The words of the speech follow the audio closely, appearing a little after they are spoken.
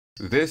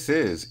This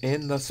is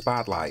In the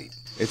Spotlight.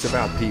 It's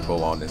about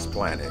people on this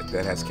planet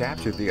that has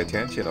captured the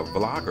attention of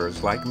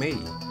vloggers like me.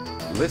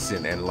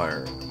 Listen and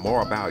learn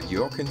more about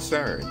your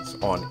concerns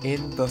on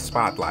In the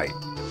Spotlight.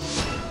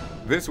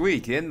 This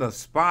week in the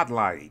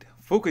Spotlight,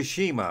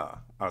 Fukushima,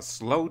 a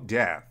slow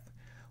death.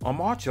 On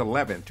March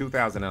 11,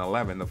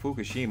 2011, the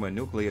Fukushima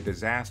nuclear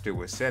disaster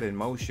was set in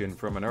motion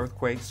from an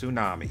earthquake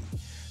tsunami.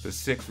 The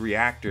 6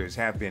 reactors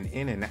have been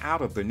in and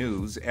out of the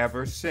news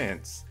ever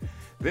since.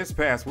 This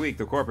past week,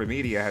 the corporate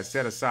media has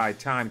set aside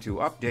time to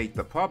update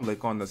the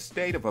public on the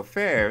state of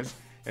affairs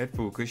at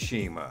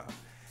Fukushima.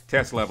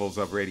 Test levels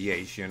of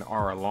radiation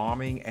are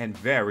alarming and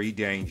very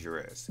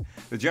dangerous.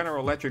 The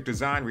General Electric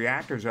design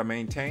reactors are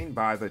maintained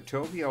by the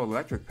Tokyo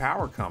Electric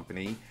Power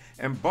Company,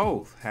 and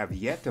both have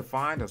yet to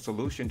find a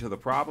solution to the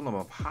problem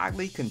of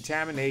highly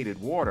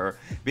contaminated water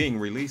being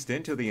released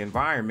into the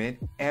environment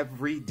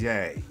every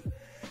day.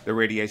 The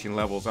radiation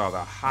levels are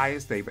the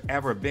highest they've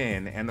ever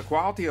been, and the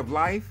quality of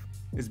life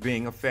is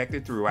being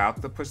affected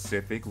throughout the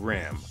Pacific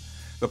Rim.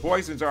 The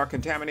poisons are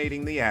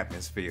contaminating the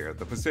atmosphere,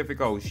 the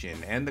Pacific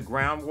Ocean, and the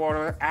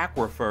groundwater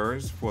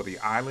aquifers for the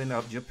island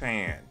of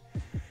Japan.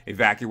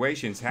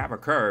 Evacuations have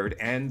occurred,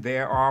 and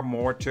there are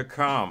more to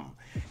come.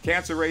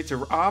 Cancer rates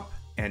are up,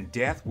 and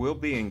death will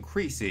be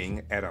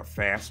increasing at a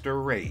faster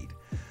rate.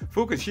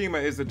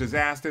 Fukushima is a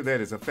disaster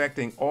that is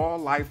affecting all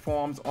life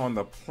forms on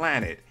the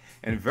planet,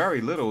 and very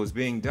little is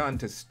being done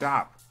to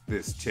stop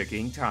this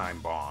ticking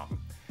time bomb.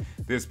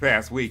 This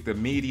past week, the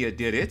media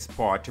did its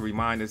part to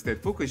remind us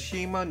that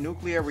Fukushima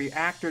nuclear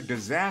reactor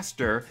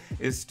disaster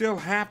is still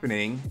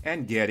happening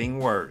and getting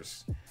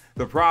worse.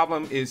 The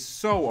problem is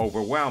so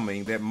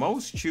overwhelming that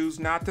most choose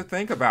not to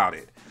think about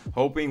it,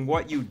 hoping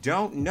what you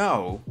don't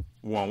know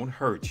won't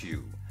hurt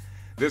you.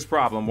 This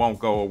problem won't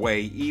go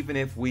away even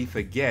if we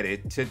forget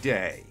it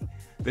today.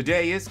 The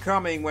day is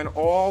coming when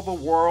all the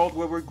world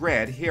will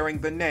regret hearing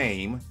the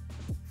name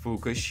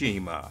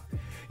Fukushima.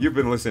 You've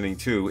been listening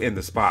to In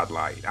the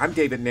Spotlight. I'm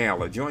David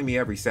Naylor. Join me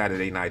every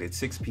Saturday night at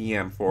 6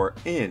 p.m. for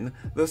In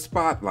the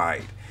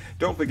Spotlight.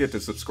 Don't forget to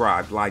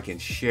subscribe, like,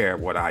 and share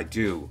what I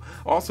do.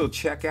 Also,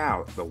 check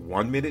out the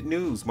 1 Minute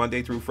News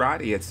Monday through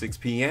Friday at 6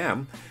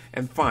 p.m.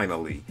 And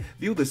finally,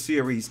 view the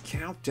series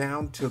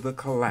Countdown to the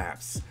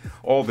Collapse.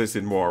 All this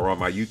and more on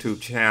my YouTube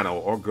channel,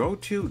 or go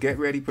to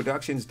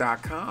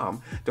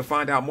GetReadyProductions.com to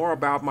find out more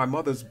about my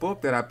mother's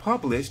book that I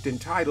published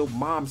entitled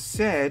Mom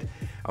Said,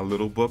 a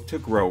Little Book to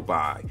Grow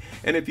By.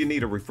 And if you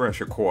need a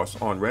refresher course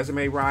on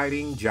resume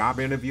writing, job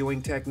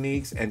interviewing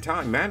techniques, and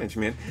time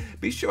management,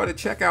 be sure to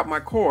check out my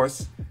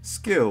course,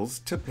 Skills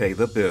to Pay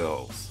the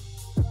Bills.